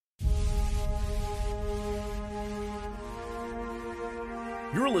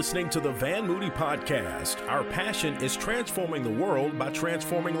You're listening to the Van Moody Podcast. Our passion is transforming the world by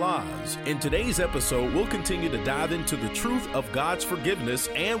transforming lives. In today's episode, we'll continue to dive into the truth of God's forgiveness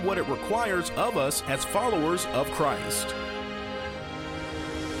and what it requires of us as followers of Christ.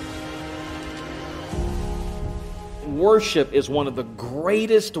 Worship is one of the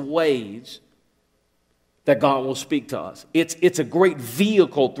greatest ways that God will speak to us. It's a great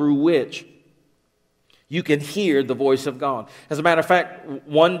vehicle through which you can hear the voice of God. As a matter of fact,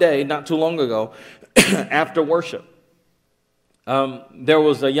 one day, not too long ago, after worship, there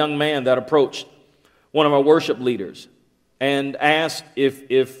was a young man that approached one of our worship leaders and asked if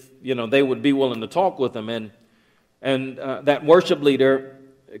they would be willing to talk with him. And that worship leader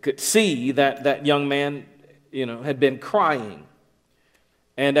could see that young man, had been crying.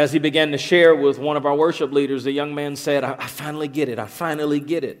 And as he began to share with one of our worship leaders, the young man said, I finally get it. I finally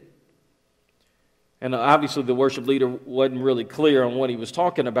get it. And obviously the worship leader wasn't really clear on what he was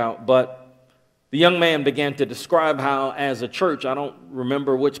talking about, but the young man began to describe how, as a church, I don't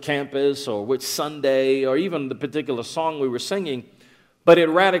remember which campus or which Sunday or even the particular song we were singing, but it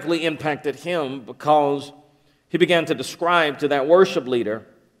radically impacted him because he began to describe to that worship leader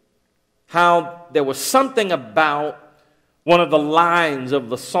how there was something about one of the lines of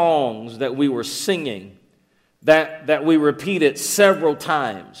the songs that we were singing that we repeated several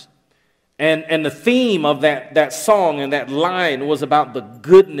times. And the theme of that song and that line was about the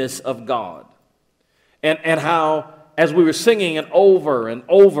goodness of God. And how, as we were singing it over and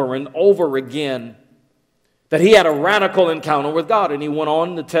over and over again, that he had a radical encounter with God. And he went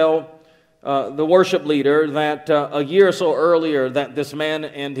on to tell the worship leader that a year or so earlier that this man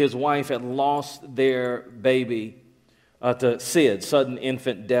and his wife had lost their baby to SID, sudden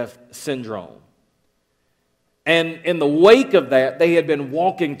infant death syndrome. And in the wake of that, they had been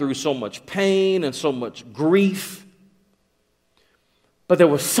walking through so much pain and so much grief. But there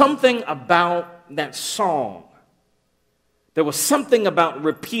was something about that song. There was something about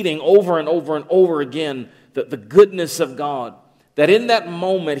repeating over and over and over again the goodness of God, that in that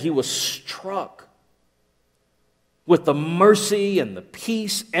moment he was struck with the mercy and the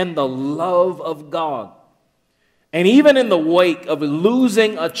peace and the love of God. And even in the wake of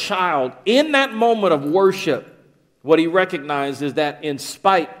losing a child, in that moment of worship, what he recognized is that in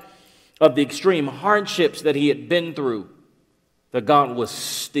spite of the extreme hardships that he had been through, that God was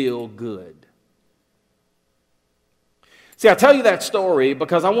still good. See, I tell you that story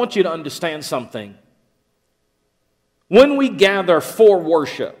because I want you to understand something. When we gather for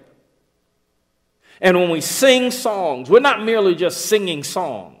worship, and when we sing songs, we're not merely just singing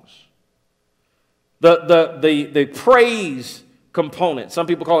songs. The praise component, some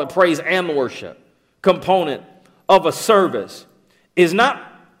people call it praise and worship component of a service, is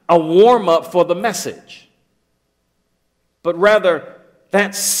not a warm-up for the message, but rather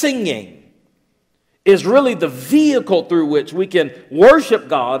that singing is really the vehicle through which we can worship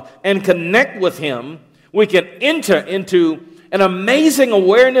God and connect with Him. We can enter into an amazing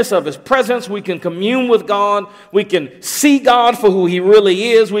awareness of His presence. We can commune with God. We can see God for who He really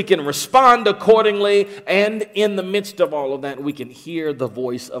is. We can respond accordingly. And in the midst of all of that, we can hear the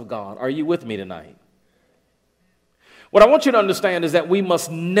voice of God. Are you with me tonight? What I want you to understand is that we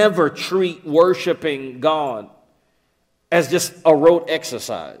must never treat worshiping God as just a rote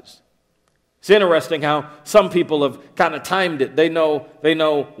exercise. It's interesting how some people have kind of timed it. They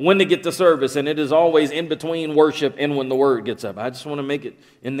know when to get to service, and it is always in between worship and when the word gets up. I just want to make it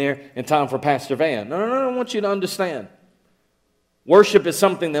in there in time for Pastor Van. No, I want you to understand. Worship is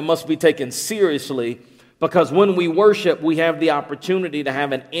something that must be taken seriously because when we worship, we have the opportunity to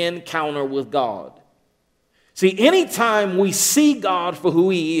have an encounter with God. See, anytime we see God for who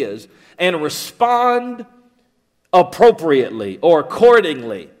He is and respond appropriately or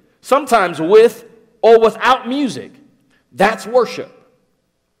accordingly, sometimes with or without music, that's worship.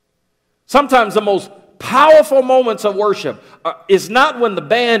 Sometimes the most powerful moments of worship is not when the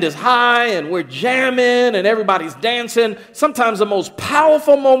band is high and we're jamming and everybody's dancing. Sometimes the most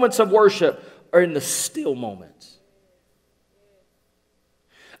powerful moments of worship are in the still moments.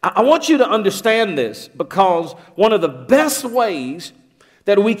 I want you to understand this because one of the best ways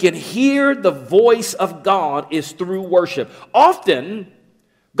that we can hear the voice of God is through worship. Often,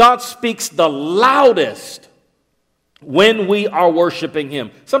 God speaks the loudest when we are worshiping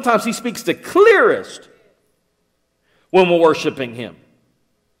Him. Sometimes He speaks the clearest when we're worshiping Him.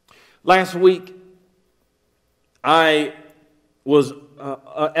 Last week, I was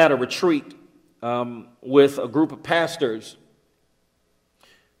at a retreat with a group of pastors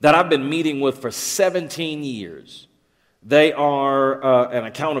that I've been meeting with for 17 years. They are an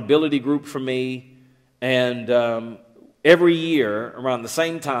accountability group for me, and every year around the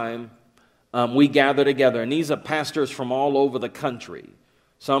same time, we gather together. And these are pastors from all over the country.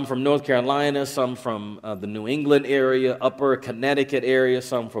 Some from North Carolina, some from the New England area, upper Connecticut area,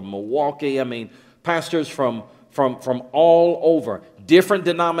 some from Milwaukee. I mean, pastors from all over, different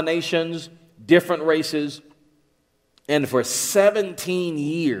denominations, different races. And for 17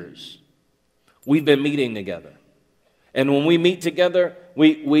 years, we've been meeting together. And when we meet together,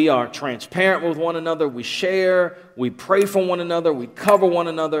 we are transparent with one another. We share, we pray for one another, we cover one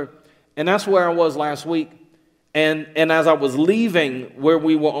another. And that's where I was last week. And as I was leaving where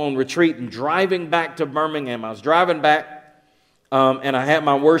we were on retreat and driving back to Birmingham, I was driving back and I had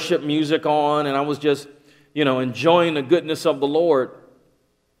my worship music on and I was just, enjoying the goodness of the Lord.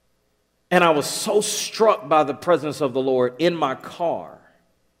 And I was so struck by the presence of the Lord in my car.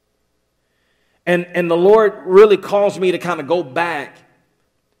 And the Lord really caused me to kind of go back.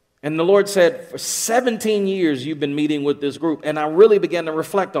 And the Lord said, for 17 years you've been meeting with this group. And I really began to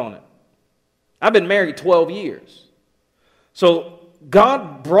reflect on it. I've been married 12 years. So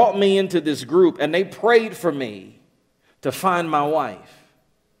God brought me into this group and they prayed for me to find my wife.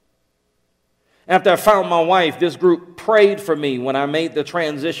 After I found my wife, this group prayed for me when I made the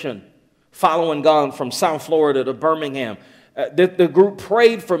transition following God from South Florida to Birmingham. The group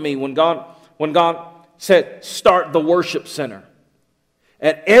prayed for me when God said, start the worship center.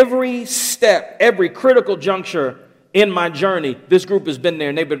 At every step, every critical juncture in my journey, this group has been there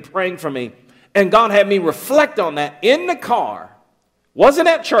and they've been praying for me. And God had me reflect on that in the car. Wasn't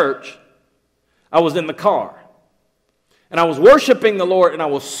at church. I was in the car. And I was worshiping the Lord and I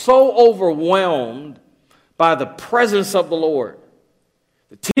was so overwhelmed by the presence of the Lord.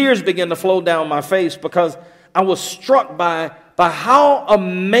 The tears began to flow down my face because I was struck by how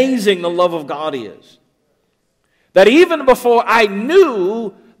amazing the love of God is. That even before I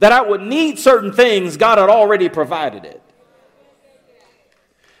knew that I would need certain things, God had already provided it.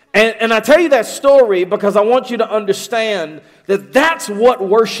 And I tell you that story because I want you to understand that that's what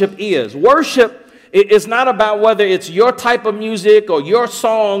worship is. Worship is not about whether it's your type of music or your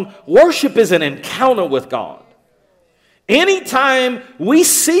song. Worship is an encounter with God. Anytime we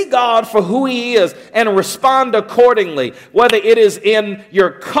see God for who He is and respond accordingly, whether it is in your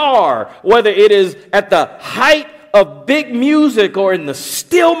car, whether it is at the height of big music or in the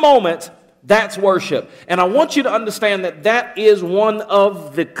still moments, that's worship. And I want you to understand that that is one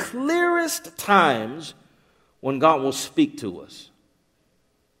of the clearest times when God will speak to us.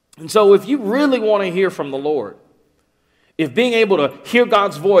 And so if you really want to hear from the Lord, if being able to hear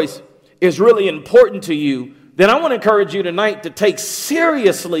God's voice is really important to you, then I want to encourage you tonight to take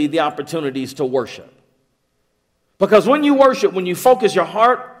seriously the opportunities to worship. Because when you worship, when you focus your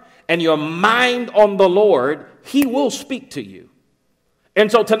heart and your mind on the Lord, He will speak to you.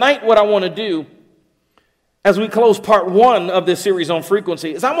 And so tonight what I want to do as we close part 1 of this series on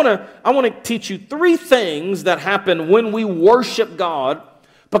frequency is I want to teach you 3 things that happen when we worship God,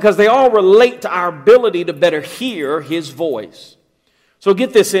 because they all relate to our ability to better hear His voice. So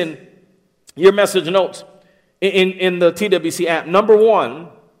get this in your message notes in the TWC app. Number 1,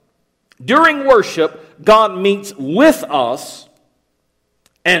 during worship, God meets with us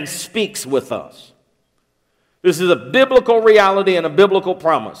and speaks with us. This is a biblical reality and a biblical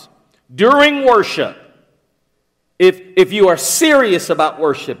promise. During worship, if you are serious about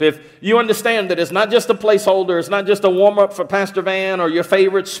worship, if you understand that it's not just a placeholder, it's not just a warm-up for Pastor Van or your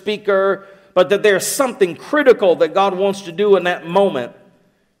favorite speaker, but that there's something critical that God wants to do in that moment,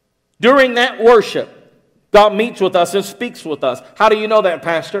 during that worship, God meets with us and speaks with us. How do you know that,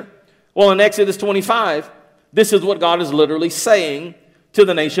 Pastor? Well, in Exodus 25, this is what God is literally saying to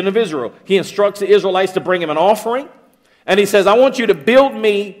the nation of Israel. He instructs the Israelites to bring Him an offering, and He says, I want you to build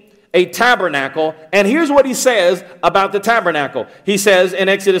me a tabernacle. And here's what He says about the tabernacle. He says in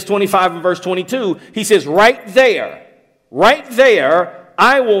Exodus 25 and verse 22, He says, right there,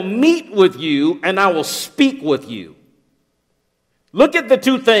 I will meet with you and I will speak with you. Look at the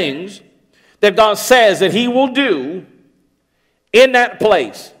 2 things that God says that He will do in that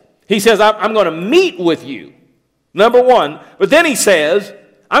place. He says, I'm going to meet with you. Number 1, but then He says,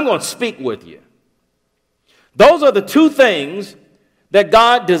 I'm going to speak with you. Those are the 2 things that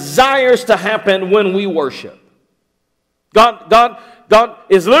God desires to happen when we worship. God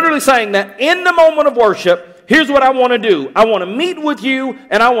is literally saying that in the moment of worship, here's what I want to do. I want to meet with you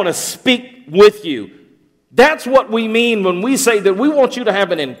and I want to speak with you. That's what we mean when we say that we want you to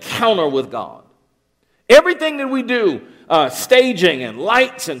have an encounter with God. Everything that we do, staging and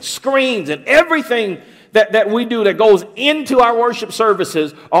lights and screens and everything that we do that goes into our worship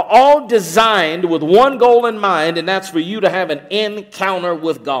services are all designed with one goal in mind, and that's for you to have an encounter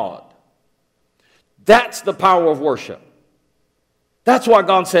with God. That's the power of worship. That's why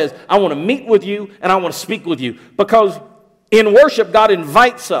God says, I want to meet with you and I want to speak with you. Because in worship, God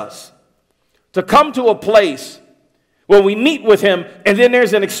invites us to come to a place where we meet with him, and then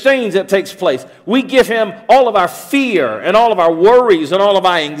there's an exchange that takes place. We give him all of our fear and all of our worries and all of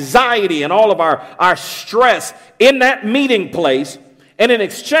our anxiety and all of our stress in that meeting place. And in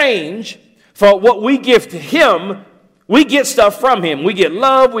exchange for what we give to him, we get stuff from him. We get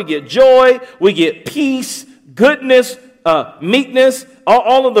love, we get joy, we get peace, goodness, meekness,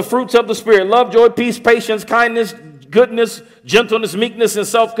 all of the fruits of the Spirit. Love, joy, peace, patience, kindness, goodness, gentleness, meekness, and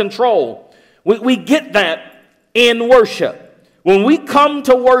self-control. We get that in worship. When we come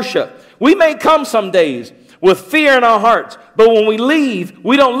to worship, we may come some days with fear in our hearts, but when we leave,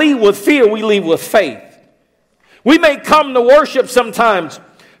 we don't leave with fear, we leave with faith. We may come to worship sometimes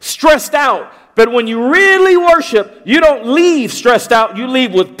stressed out, but when you really worship, you don't leave stressed out, you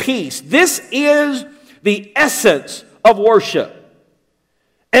leave with peace. This is the essence of worship.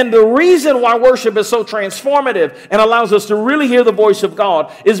 And the reason why worship is so transformative and allows us to really hear the voice of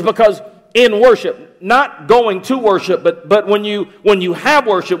God is because in worship, not going to worship, but when you have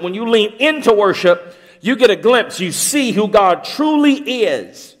worship, when you lean into worship, you get a glimpse, you see who God truly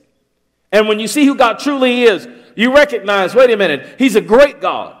is. And when you see who God truly is, you recognize, wait a minute, he's a great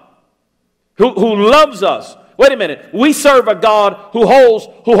God who loves us. Wait a minute, we serve a God who holds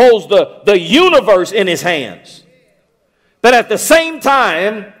the universe in his hands. But at the same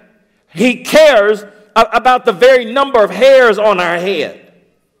time, he cares about the very number of hairs on our head.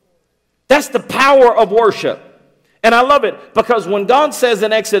 That's the power of worship. And I love it because when God says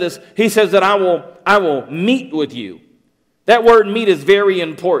in Exodus, he says that I will meet with you. That word meet is very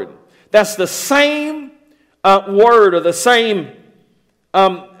important. That's the same word or the same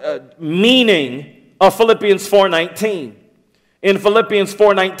meaning of Philippians 4:19. In Philippians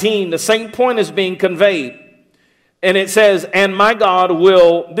 4:19, the same point is being conveyed. And it says, and my God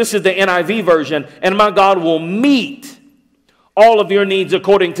will, this is the NIV version, and my God will meet all of your needs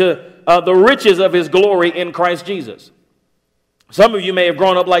according to the riches of his glory in Christ Jesus. Some of you may have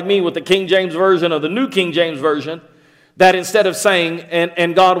grown up like me with the King James Version or the New King James Version, that instead of saying,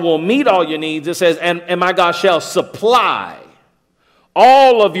 and God will meet all your needs, it says, and my God shall supply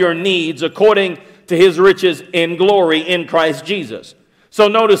all of your needs according to his riches in glory in Christ Jesus. So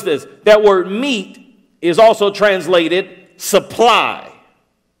notice this, that word meet is also translated supply.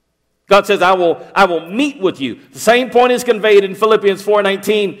 God says, I will meet with you. The same point is conveyed in Philippians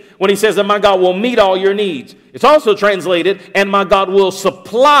 4:19 when he says that my God will meet all your needs. It's also translated, and my God will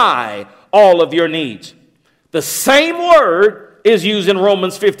supply all of your needs. The same word is used in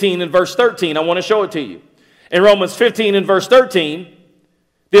Romans 15 and verse 13. I want to show it to you. In Romans 15 and verse 13,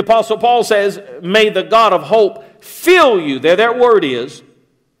 the Apostle Paul says, may the God of hope fill you. There that word is.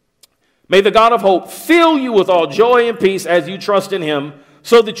 May the God of hope fill you with all joy and peace as you trust in him,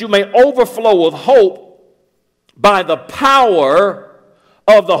 so that you may overflow with hope by the power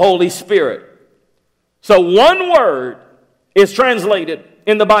of the Holy Spirit. So one word is translated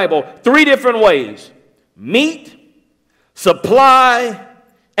in the Bible 3 different ways: meet, supply,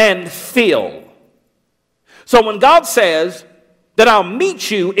 and fill. So when God says that I'll meet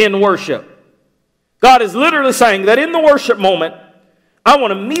you in worship, God is literally saying that in the worship moment, I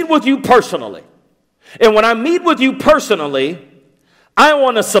want to meet with you personally. And when I meet with you personally, I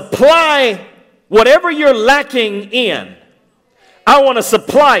want to supply whatever you're lacking in. I want to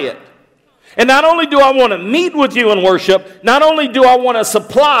supply it. And not only do I want to meet with you in worship, not only do I want to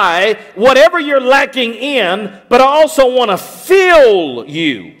supply whatever you're lacking in, but I also want to fill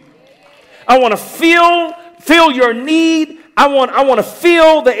you. I want to fill your need. I want to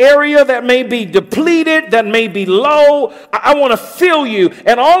fill the area that may be depleted, that may be low. I want to fill you.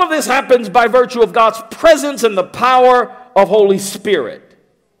 And all of this happens by virtue of God's presence and the power of Holy Spirit.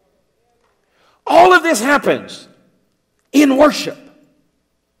 All of this happens in worship.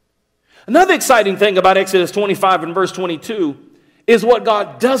 Another exciting thing about Exodus 25 and verse 22 is what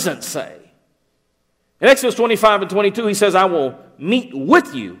God doesn't say. In Exodus 25 and 22, he says, I will meet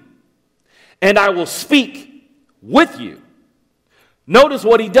with you and I will speak with you. Notice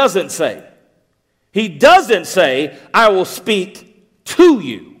what he doesn't say. He doesn't say, I will speak to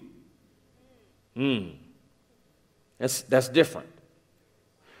you. That's different.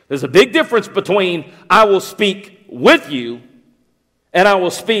 There's a big difference between I will speak with you and I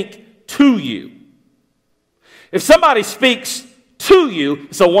will speak to you. If somebody speaks to you,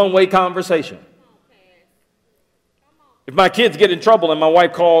 it's a one-way conversation. If my kids get in trouble and my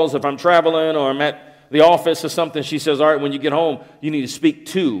wife calls, if I'm traveling or I'm at the office or something, she says, all right, when you get home, you need to speak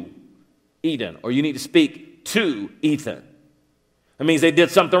to Eden, or you need to speak to Ethan. That means they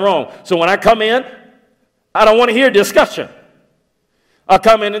did something wrong. So when I come in, I don't want to hear discussion. I'll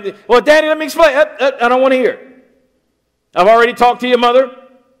come in and, well, Daddy, let me explain. I don't want to hear it. I've already talked to your mother.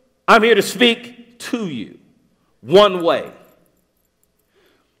 I'm here to speak to you one way.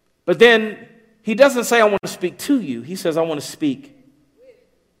 But then he doesn't say, I want to speak to you. He says, I want to speak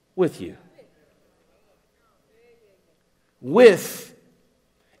with you. With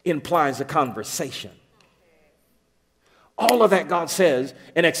implies a conversation. All of that God says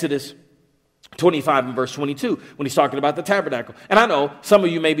in Exodus 25 and verse 22 when he's talking about the tabernacle. And I know some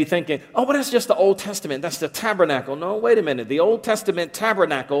of you may be thinking, oh, but that's just the Old Testament. That's the tabernacle. No, wait a minute. The Old Testament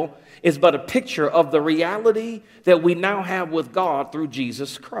tabernacle is but a picture of the reality that we now have with God through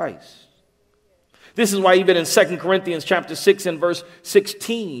Jesus Christ. This is why even in 2 Corinthians chapter 6 and verse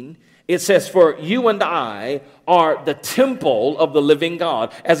 16, it says, for you and I are the temple of the living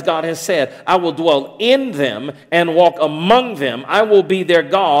God. As God has said, I will dwell in them and walk among them. I will be their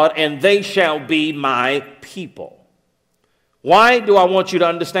God, and they shall be my people. Why do I want you to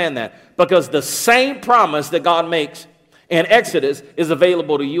understand that? Because the same promise that God makes in Exodus is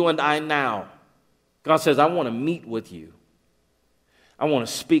available to you and I now. God says, I want to meet with you. I want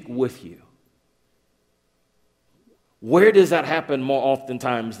to speak with you. Where does that happen more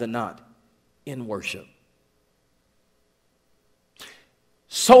oftentimes than not? In worship.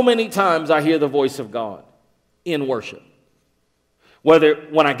 So many times I hear the voice of God in worship. Whether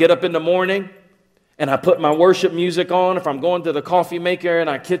when I get up in the morning and I put my worship music on, if I'm going to the coffee maker in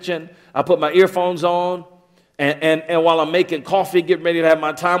our kitchen, I put my earphones on, and while I'm making coffee, getting ready to have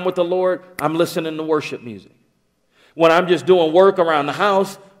my time with the Lord, I'm listening to worship music. When I'm just doing work around the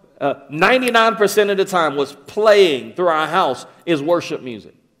house, 99% of the time what's playing through our house is worship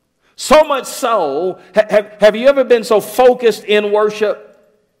music. So much so, have you ever been so focused in worship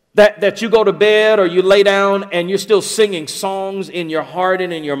that you go to bed or you lay down and you're still singing songs in your heart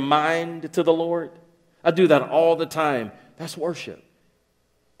and in your mind to the Lord? I do that all the time. That's worship.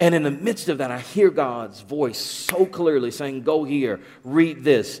 And in the midst of that, I hear God's voice so clearly saying, go here, read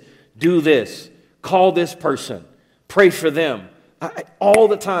this, do this, call this person, pray for them. All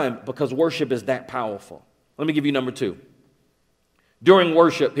the time, because worship is that powerful. Let me give you number 2. During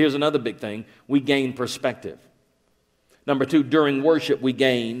worship, here's another big thing, we gain perspective. Number 2, during worship, we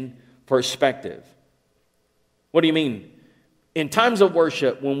gain perspective. What do you mean? In times of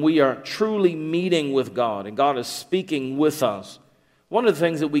worship, when we are truly meeting with God and God is speaking with us, one of the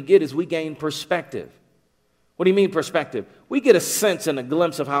things that we get is we gain perspective. What do you mean perspective? We get a sense and a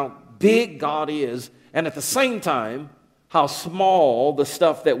glimpse of how big God is, and at the same time, how small the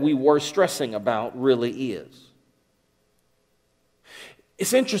stuff that we were stressing about really is.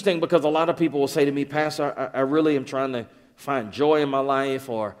 It's interesting because a lot of people will say to me, Pastor, I really am trying to find joy in my life,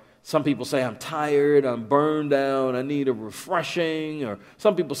 or some people say I'm tired, I'm burned down, I need a refreshing, or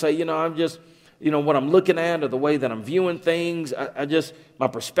some people say, I'm just, what I'm looking at or the way that I'm viewing things, my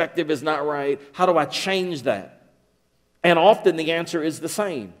perspective is not right. How do I change that? And often the answer is the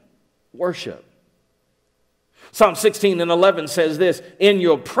same, worship. Psalm 16 and 11 says this, in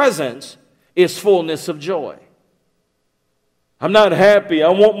your presence is fullness of joy. I'm not happy. I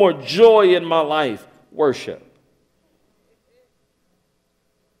want more joy in my life. Worship.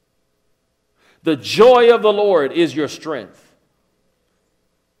 The joy of the Lord is your strength.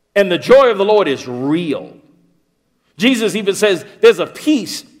 And the joy of the Lord is real. Jesus even says there's a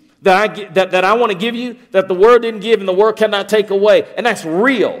peace that I want to give you that the world didn't give and the world cannot take away. And that's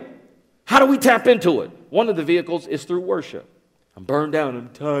real. How do we tap into it? One of the vehicles is through worship. I'm burned down. I'm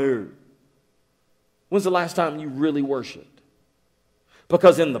tired. When's the last time you really worshiped?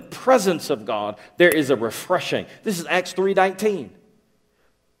 Because in the presence of God, there is a refreshing. This is Acts 3:19.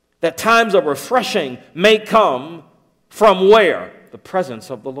 That times of refreshing may come from where? The presence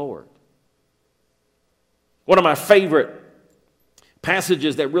of the Lord. One of my favorite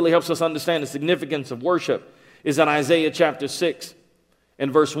passages that really helps us understand the significance of worship is in Isaiah chapter 6.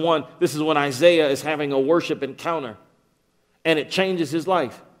 In verse 1, this is when Isaiah is having a worship encounter, and it changes his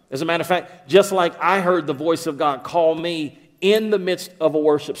life. As a matter of fact, just like I heard the voice of God call me in the midst of a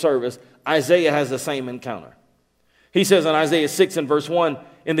worship service, Isaiah has the same encounter. He says in Isaiah 6 and verse 1,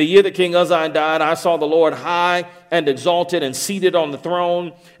 in the year that King Uzziah died, I saw the Lord high and exalted and seated on the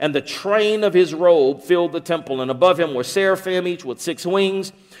throne, and the train of his robe filled the temple, and above him were seraphim, each with 6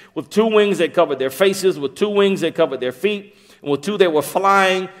 wings. With 2 wings they covered their faces, with 2 wings they covered their feet, and with 2 they were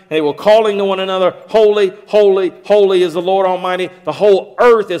flying, and they were calling to one another, holy, holy, holy is the Lord Almighty. The whole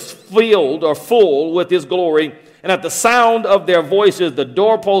earth is filled or full with his glory. And at the sound of their voices, the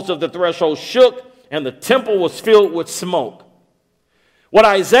doorposts of the threshold shook, and the temple was filled with smoke. What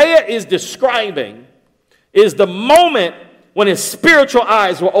Isaiah is describing is the moment when his spiritual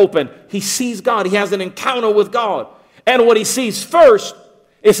eyes were opened. He sees God. He has an encounter with God. And what he sees first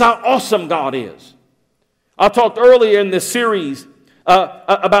It's how awesome God is. I talked earlier in this series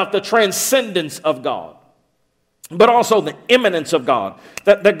about the transcendence of God, but also the immanence of God.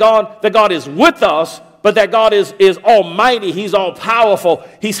 That God is with us, but that God is almighty. He's all powerful.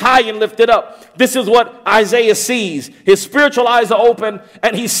 He's high and lifted up. This is what Isaiah sees. His spiritual eyes are open,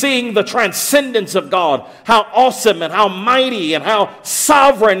 and he's seeing the transcendence of God. How awesome and how mighty and how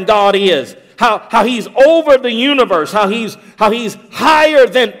sovereign God is. How he's over the universe. How he's higher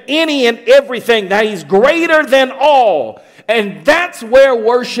than any and everything. That he's greater than all. And that's where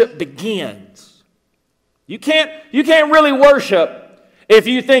worship begins. You can't really worship if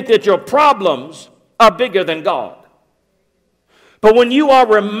you think that your problems are bigger than God. But when you are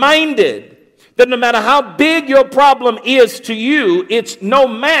reminded that no matter how big your problem is to you, it's no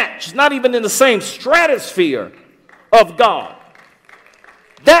match, it's not even in the same stratosphere of God.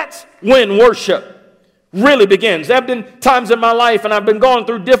 That's when worship really begins. There have been times in my life, and I've been going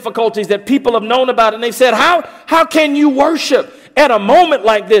through difficulties that people have known about, and they said, how can you worship at a moment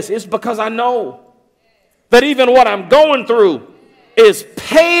like this? It's because I know that even what I'm going through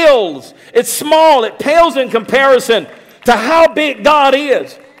pales. It's small. It pales in comparison to how big God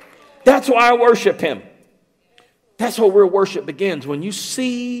is. That's why I worship him. That's where real worship begins. When you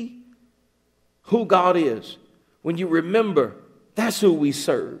see who God is, when you remember that's who we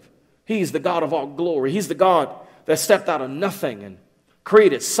serve. He's the God of all glory. He's the God that stepped out of nothing and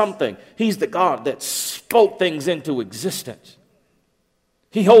created something. He's the God that spoke things into existence.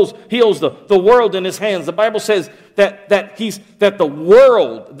 He holds the world in his hands. The Bible says that the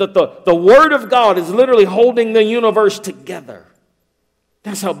word of God is literally holding the universe together.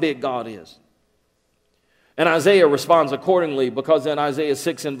 That's how big God is. And Isaiah responds accordingly, because in Isaiah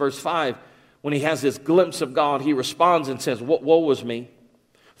 6 and verse 5, when he has this glimpse of God, he responds and says, "Woe is me,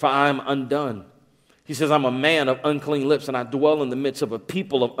 for I am undone." He says, "I'm a man of unclean lips, and I dwell in the midst of a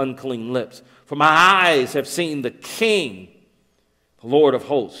people of unclean lips. For my eyes have seen the King, the Lord of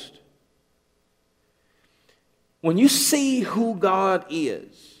hosts." When you see who God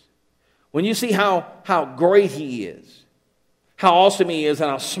is, when you see how great he is, how awesome he is, and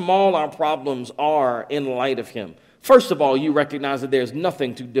how small our problems are in light of him, first of all, you recognize that there's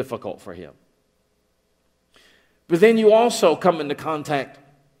nothing too difficult for him. But then you also come into contact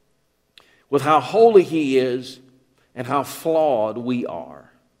with how holy he is and how flawed we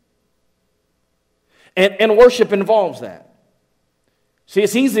are. And worship involves that. See,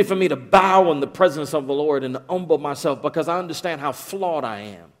 it's easy for me to bow in the presence of the Lord and to humble myself because I understand how flawed I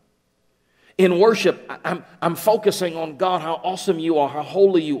am. In worship, I'm focusing on God, how awesome you are, how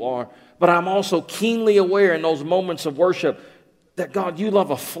holy you are, but I'm also keenly aware in those moments of worship that, God, you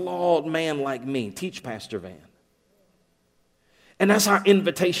love a flawed man like me. Teach Pastor Van. And that's our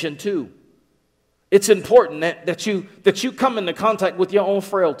invitation too. It's important that you come into contact with your own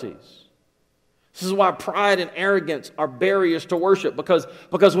frailties. This is why pride and arrogance are barriers to worship, because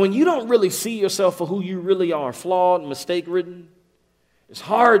when you don't really see yourself for who you really are, flawed, mistake-ridden, it's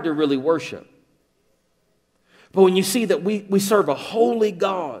hard to really worship. But when you see that we serve a holy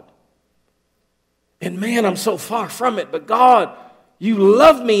God, and man, I'm so far from it, but God, you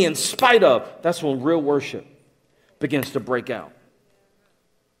love me in spite of, that's when real worship begins to break out.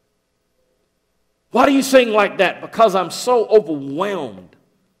 Why do you sing like that? Because I'm so overwhelmed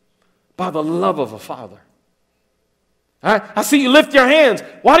by the love of a Father. I see you lift your hands.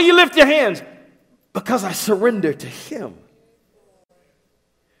 Why do you lift your hands? Because I surrender to him.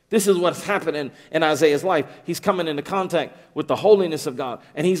 This is what's happening in Isaiah's life. He's coming into contact with the holiness of God.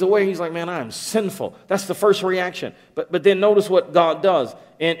 And he's aware, he's like, man, I am sinful. That's the first reaction. But then notice what God does.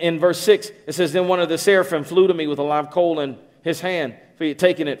 In verse 6, it says, then one of the seraphim flew to me with a live coal in his hand, for he had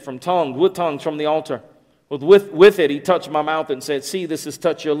taken it with tongues from the altar. With it, he touched my mouth and said, see, this has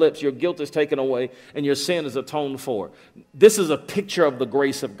touched your lips. Your guilt is taken away, and your sin is atoned for. This is a picture of the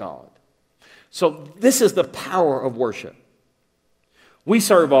grace of God. So this is the power of worship. We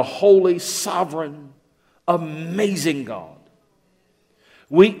serve a holy, sovereign, amazing God.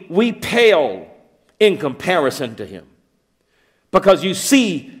 We pale in comparison to him, because you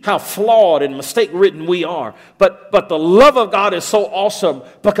see how flawed and mistake-ridden we are. But the love of God is so awesome,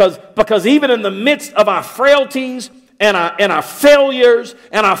 because even in the midst of our frailties and our failures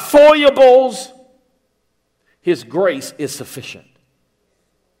and our foibles, his grace is sufficient.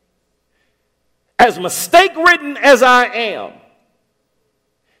 As mistake-ridden as I am,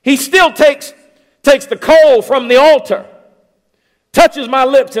 he still takes the coal from the altar, touches my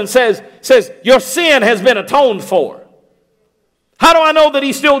lips and says, your sin has been atoned for. How do I know that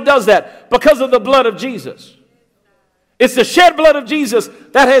he still does that? Because of the blood of Jesus. It's the shed blood of Jesus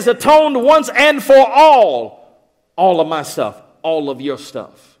that has atoned once and for all of my stuff. all of your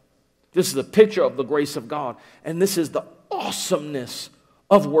stuff. This is a picture of the grace of God. And this is the awesomeness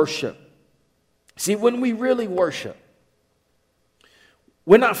of worship. See, when we really worship,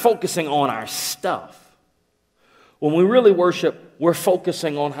 we're not focusing on our stuff. When we really worship, we're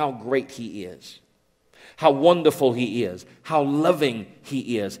focusing on how great He is, how wonderful He is, how loving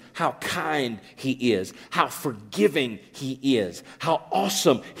He is, how kind He is, how forgiving He is, how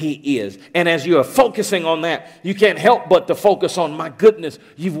awesome He is. And as you are focusing on that, you can't help but to focus on, my goodness,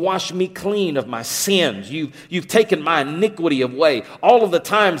 you've washed me clean of my sins. You've taken my iniquity away. All of the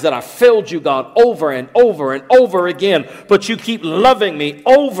times that I failed you, God, over and over and over again, but you keep loving me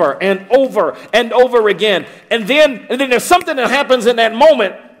over and over and over again. And then there's something that happens in that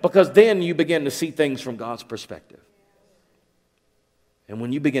moment, because then you begin to see things from God's perspective. And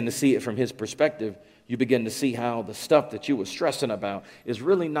when you begin to see it from His perspective, you begin to see how the stuff that you were stressing about is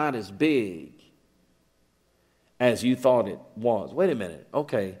really not as big as you thought it was. Wait a minute.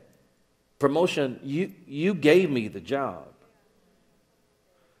 Okay. Promotion, you gave me the job.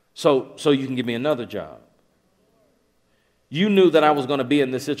 So you can give me another job. You knew that I was going to be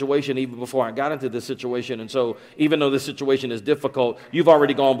in this situation even before I got into this situation. And so even though this situation is difficult, you've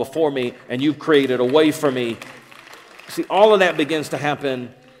already gone before me and you've created a way for me. See, all of that begins to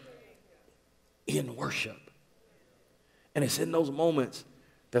happen in worship. And it's in those moments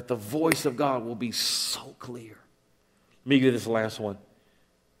that the voice of God will be so clear. Let me give you this last one.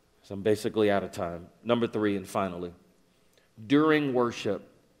 So I'm basically out of time. Number 3, and finally, during worship,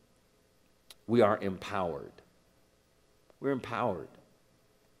 we are empowered. We're empowered.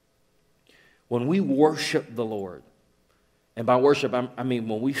 When we worship the Lord, and by worship, I mean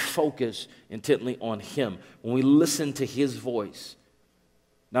when we focus intently on Him, when we listen to His voice,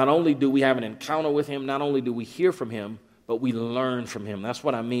 not only do we have an encounter with Him, not only do we hear from Him, but we learn from Him. That's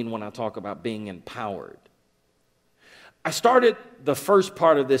what I mean when I talk about being empowered. I started the first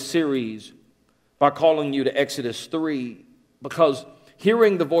part of this series by calling you to Exodus 3, because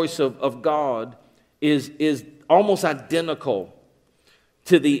hearing the voice of God is almost identical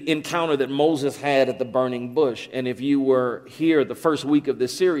to the encounter that Moses had at the burning bush. And if you were here the first week of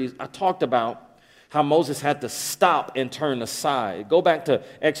this series, I talked about how Moses had to stop and turn aside. Go back to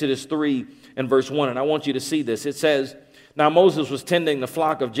Exodus 3 and verse 1, and I want you to see this. It says, "Now Moses was tending the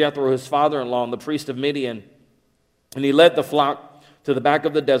flock of Jethro, his father-in-law, and the priest of Midian, and he led the flock to the back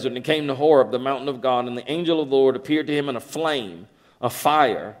of the desert and came to Horeb, the mountain of God, and the angel of the Lord appeared to him in a flame of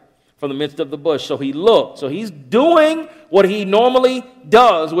fire from the midst of the bush. So he looked." So he's doing what he normally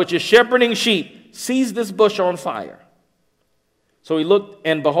does, which is shepherding sheep, sees this bush on fire. So he looked,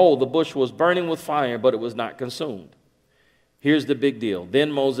 and behold, the bush was burning with fire, but it was not consumed. Here's the big deal.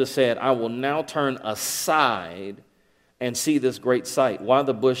 Then Moses said, "I will now turn aside and see this great sight, why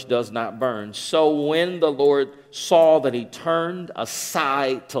the bush does not burn." So when the Lord saw that he turned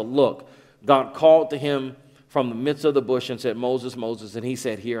aside to look, God called to him from the midst of the bush and said, "Moses, Moses," and he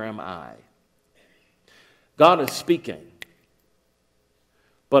said, "Here am I." God is speaking.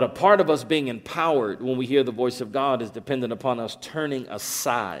 But a part of us being empowered when we hear the voice of God is dependent upon us turning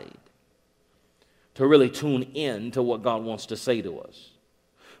aside to really tune in to what God wants to say to us.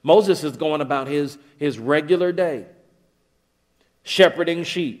 Moses is going about his regular day, shepherding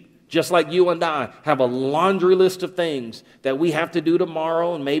sheep. Just like you and I have a laundry list of things that we have to do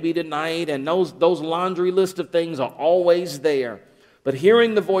tomorrow and maybe tonight, and those laundry list of things are always there. But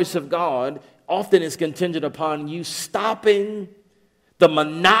hearing the voice of God often is contingent upon you stopping the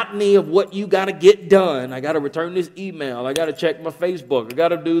monotony of what you got to get done. I got to return this email. I got to check my Facebook. I got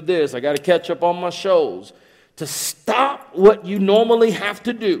to do this. I got to catch up on my shows. To stop what you normally have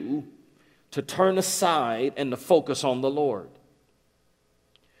to do, to turn aside and to focus on the Lord.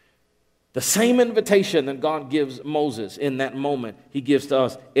 The same invitation that God gives Moses in that moment, He gives to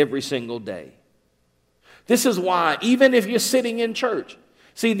us every single day. This is why, even if you're sitting in church,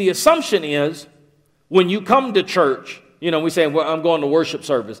 see, the assumption is when you come to church, we say, "Well, I'm going to worship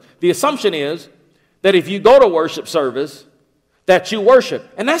service." The assumption is that if you go to worship service, that you worship.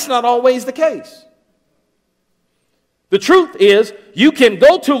 And that's not always the case. The truth is, you can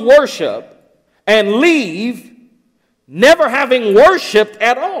go to worship and leave never having worshiped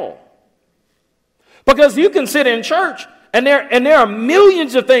at all. Because you can sit in church and there are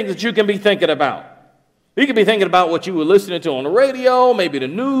millions of things that you can be thinking about. You could be thinking about what you were listening to on the radio, maybe the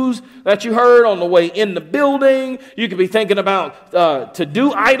news that you heard on the way in the building. You could be thinking about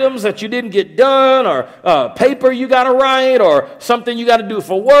to-do items that you didn't get done, or paper you got to write, or something you got to do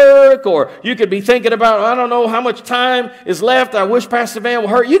for work. Or you could be thinking about, I don't know how much time is left. I wish Pastor Van will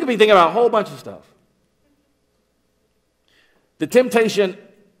hurry. You could be thinking about a whole bunch of stuff. The temptation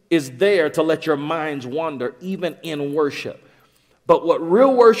is there to let your minds wander even in worship. But what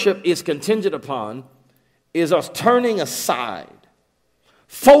real worship is contingent upon is us turning aside,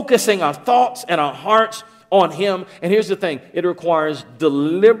 focusing our thoughts and our hearts on Him. And here's the thing, it requires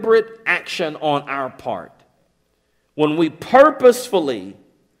deliberate action on our part. When we purposefully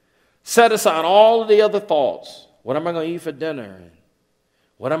set aside all of the other thoughts, what am I going to eat for dinner?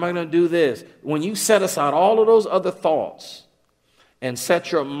 What am I going to do this? When you set aside all of those other thoughts and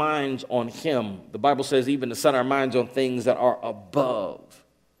set your minds on Him, the Bible says even to set our minds on things that are above,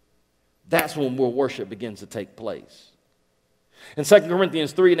 that's when real worship begins to take place. And 2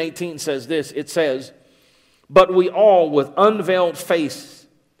 Corinthians 3:18 says this, it says, "But we all with unveiled face,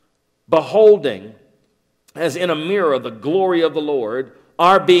 beholding as in a mirror the glory of the Lord,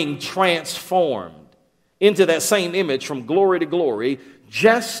 are being transformed into that same image from glory to glory,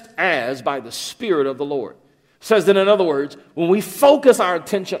 just as by the Spirit of the Lord." Says that, in other words, when we focus our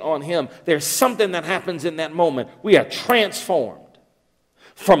attention on Him, there's something that happens in that moment. We are transformed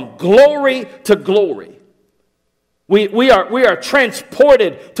from glory to glory. We are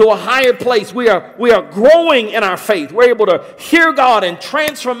transported to a higher place. We are growing in our faith. We're able to hear God, and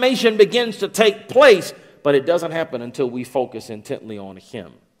transformation begins to take place. But it doesn't happen until we focus intently on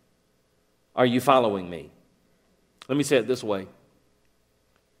Him. Are you following me? Let me say it this way.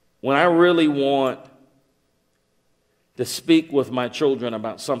 When I really want to speak with my children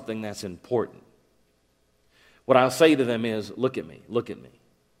about something that's important, what I'll say to them is, look at me, look at me.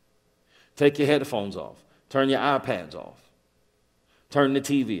 Take your headphones off. Turn your iPads off. Turn the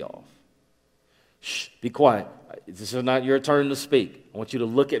TV off. Shh, be quiet. This is not your turn to speak. I want you to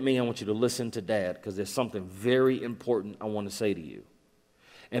look at me. I want you to listen to Dad, because there's something very important I want to say to you.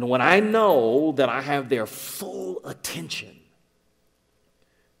 And when I know that I have their full attention,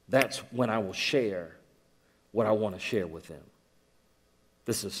 that's when I will share what I want to share with them.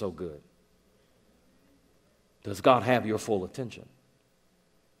 This is so good. Does God have your full attention?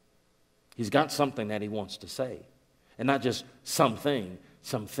 He's got something that He wants to say. And not just something,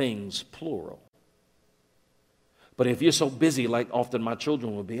 some things plural. But if you're so busy, like often my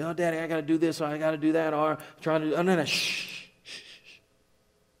children will be, "Oh, Daddy, I got to do this, or I got to do that, or trying to do," no, shh, shh, shh.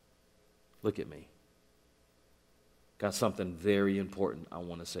 Look at me. Got something very important I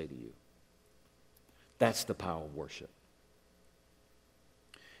want to say to you. That's the power of worship.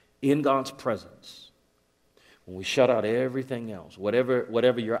 In God's presence, when we shut out everything else,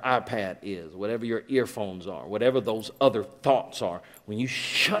 whatever your iPad is, whatever your earphones are, whatever those other thoughts are, when you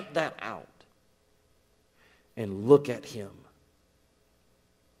shut that out and look at Him,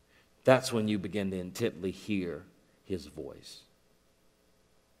 that's when you begin to intently hear His voice.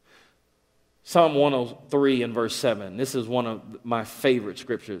 Psalm 103 and verse 7. This is one of my favorite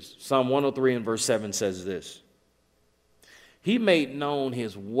scriptures. Psalm 103 and verse 7 says this: "He made known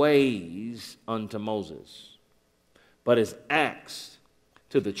His ways unto Moses, but His acts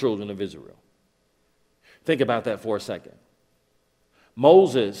to the children of Israel." Think about that for a second.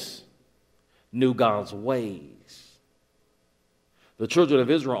 Moses knew God's ways. The children of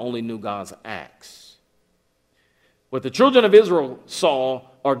Israel only knew God's acts. What the children of Israel saw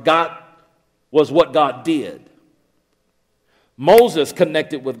or got was what God did. Moses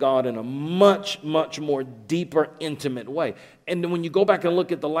connected with God in a much, much more deeper, intimate way. And when you go back and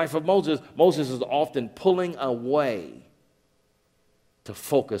look at the life of Moses, Moses is often pulling away to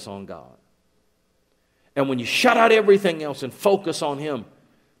focus on God. And when you shut out everything else and focus on Him,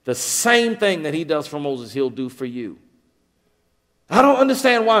 the same thing that He does for Moses, He'll do for you. I don't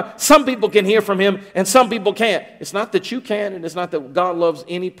understand why some people can hear from Him and some people can't. It's not that you can, and it's not that God loves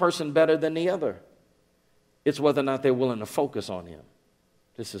any person better than the other. It's whether or not they're willing to focus on Him.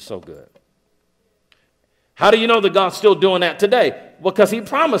 This is so good. How do you know that God's still doing that today? Because He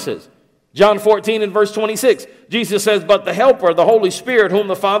promises. John 14 and verse 26, Jesus says, "But the Helper, the Holy Spirit, whom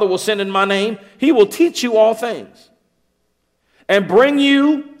the Father will send in my name, He will teach you all things, and bring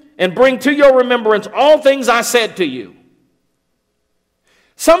to your remembrance all things I said to you."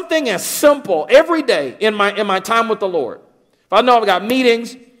 Something as simple every day in my time with the Lord. If I know I've got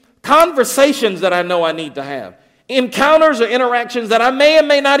meetings, conversations that I know I need to have, encounters or interactions that I may and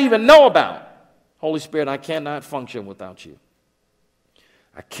may not even know about. Holy Spirit, I cannot function without you.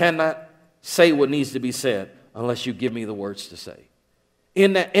 I cannot say what needs to be said unless you give me the words to say.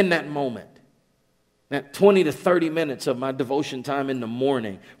 In that moment, that 20 to 30 minutes of my devotion time in the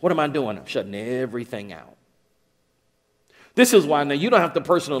morning, what am I doing? I'm shutting everything out. This is why, now you don't have to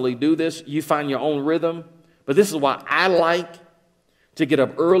personally do this. You find your own rhythm. But this is why I like to get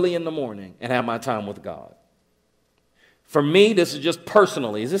up early in the morning and have my time with God. For me, this is just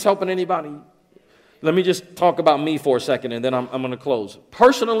personally. Is this helping anybody? Let me just talk about me for a second, and then I'm going to close.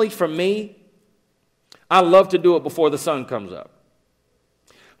 Personally, for me, I love to do it before the sun comes up.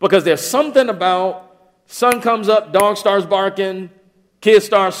 Because there's something about sun comes up, dog starts barking, kids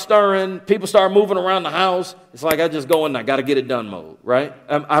start stirring, people start moving around the house. It's like I just go in, I got to get it done mode, right?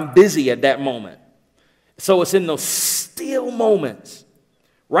 I'm busy at that moment. So it's in those still moments,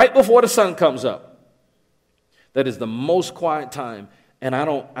 right before the sun comes up, that is the most quiet time. And I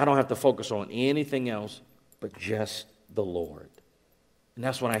don't have to focus on anything else but just the Lord. And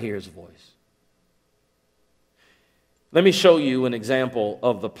that's when I hear his voice. Let me show you an example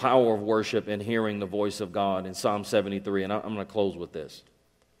of the power of worship and hearing the voice of God in Psalm 73, and I'm going to close with this.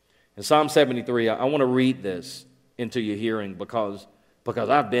 In Psalm 73, I want to read this into your hearing because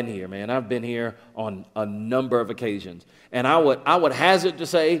I've been here, man. I've been here on a number of occasions. And I would hazard to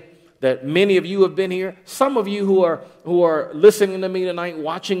say that many of you have been here. Some of you who are listening to me tonight,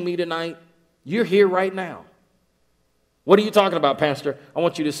 watching me tonight, you're here right now. What are you talking about, Pastor? I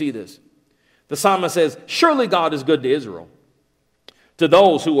want you to see this. The psalmist says, surely God is good to Israel, to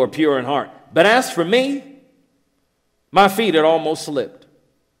those who are pure in heart. But as for me, my feet had almost slipped.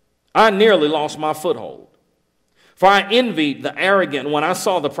 I nearly lost my foothold. For I envied the arrogant when I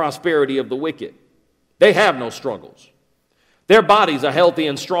saw the prosperity of the wicked. They have no struggles. Their bodies are healthy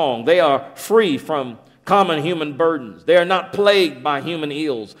and strong. They are free from common human burdens. They are not plagued by human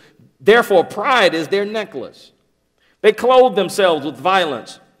ills. Therefore, pride is their necklace. They clothe themselves with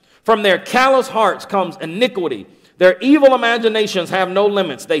violence. From their callous hearts comes iniquity. Their evil imaginations have no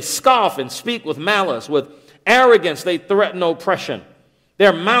limits. They scoff and speak with malice. With arrogance they threaten oppression.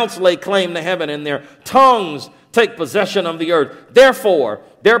 Their mouths lay claim to heaven, and their tongues take possession of the earth. Therefore,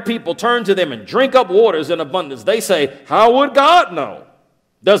 their people turn to them and drink up waters in abundance. They say, how would God know?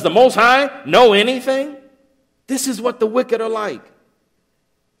 Does the Most High know anything? This is what the wicked are like.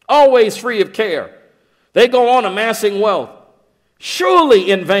 Always free of care. They go on amassing wealth.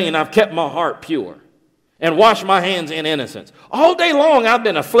 Surely in vain I've kept my heart pure and washed my hands in innocence. All day long I've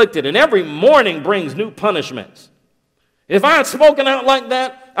been afflicted, and every morning brings new punishments. If I had spoken out like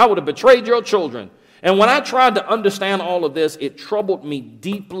that, I would have betrayed your children. And when I tried to understand all of this, it troubled me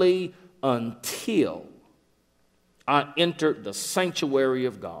deeply until I entered the sanctuary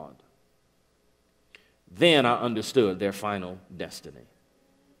of God. Then I understood their final destiny.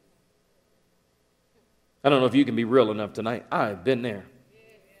 I don't know if you can be real enough tonight. I've been there.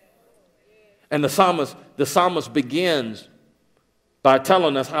 And the psalmist begins by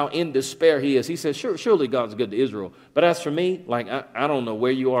telling us how in despair he is. He says, surely God's good to Israel. But as for me, like, I don't know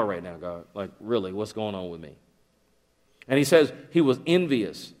where you are right now, God. Like, really, what's going on with me? And he says he was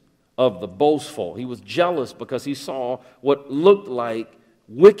envious of the boastful. He was jealous because he saw what looked like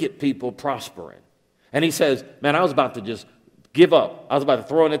wicked people prospering. And he says, man, I was about to just give up. I was about to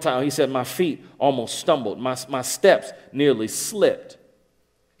throw in the towel. He said, my feet almost stumbled. My steps nearly slipped.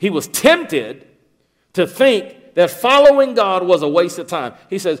 He was tempted to think that following God was a waste of time.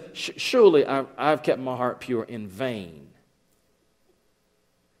 He says, surely I've kept my heart pure in vain.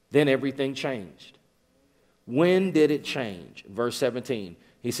 Then everything changed. When did it change? Verse 17,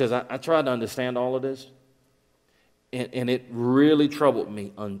 he says, I tried to understand all of this, and it really troubled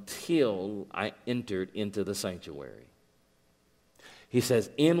me until I entered into the sanctuary. He says,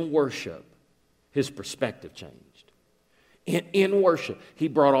 in worship, his perspective changed. In worship, he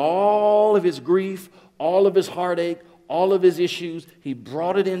brought all of his grief, all of his heartache, all of his issues. He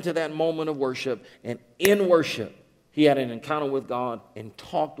brought it into that moment of worship. And in worship, he had an encounter with God and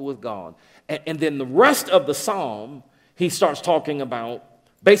talked with God. And then the rest of the psalm, he starts talking about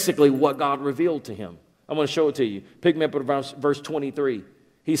basically what God revealed to him. I'm going to show it to you. Pick me up at verse 23.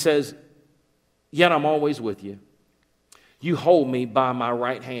 He says, yet I'm always with you. You hold me by my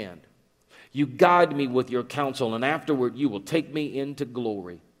right hand. You guide me with your counsel, and afterward you will take me into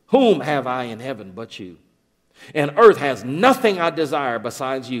glory. Whom have I in heaven but you? And earth has nothing I desire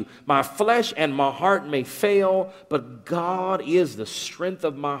besides you. My flesh and my heart may fail, but God is the strength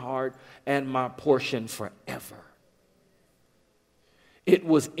of my heart and my portion forever. It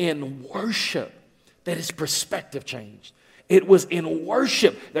was in worship that his perspective changed. It was in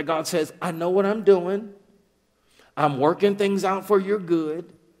worship that God says, I know what I'm doing. I'm working things out for your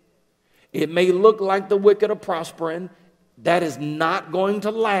good. It may look like the wicked are prospering. That is not going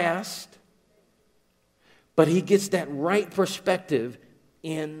to last. But he gets that right perspective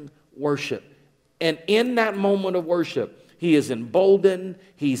in worship. And in that moment of worship, he is emboldened,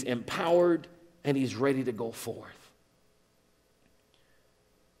 he's empowered, and he's ready to go forth.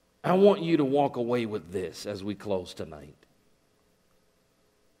 I want you to walk away with this as we close tonight.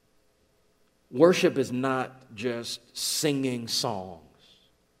 Worship is not just singing songs.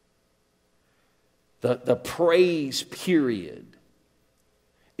 The praise period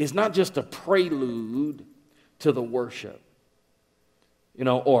is not just a prelude to the worship.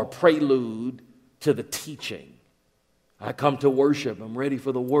 or a prelude to the teaching. I come to worship. I'm ready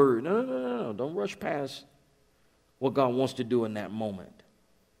for the word. No. Don't rush past what God wants to do in that moment.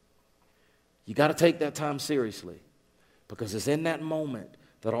 You got to take that time seriously, because it's in that moment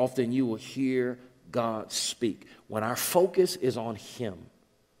that often you will hear God speak. When our focus is on Him,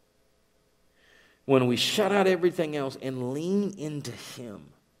 when we shut out everything else and lean into Him,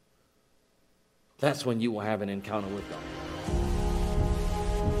 that's when you will have an encounter with God.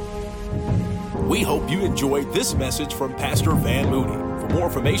 We hope you enjoyed this message from Pastor Van Moody. For more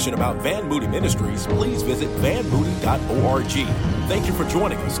information about Van Moody Ministries, please visit vanmoody.org. Thank you for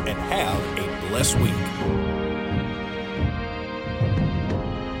joining us, and have a blessed week.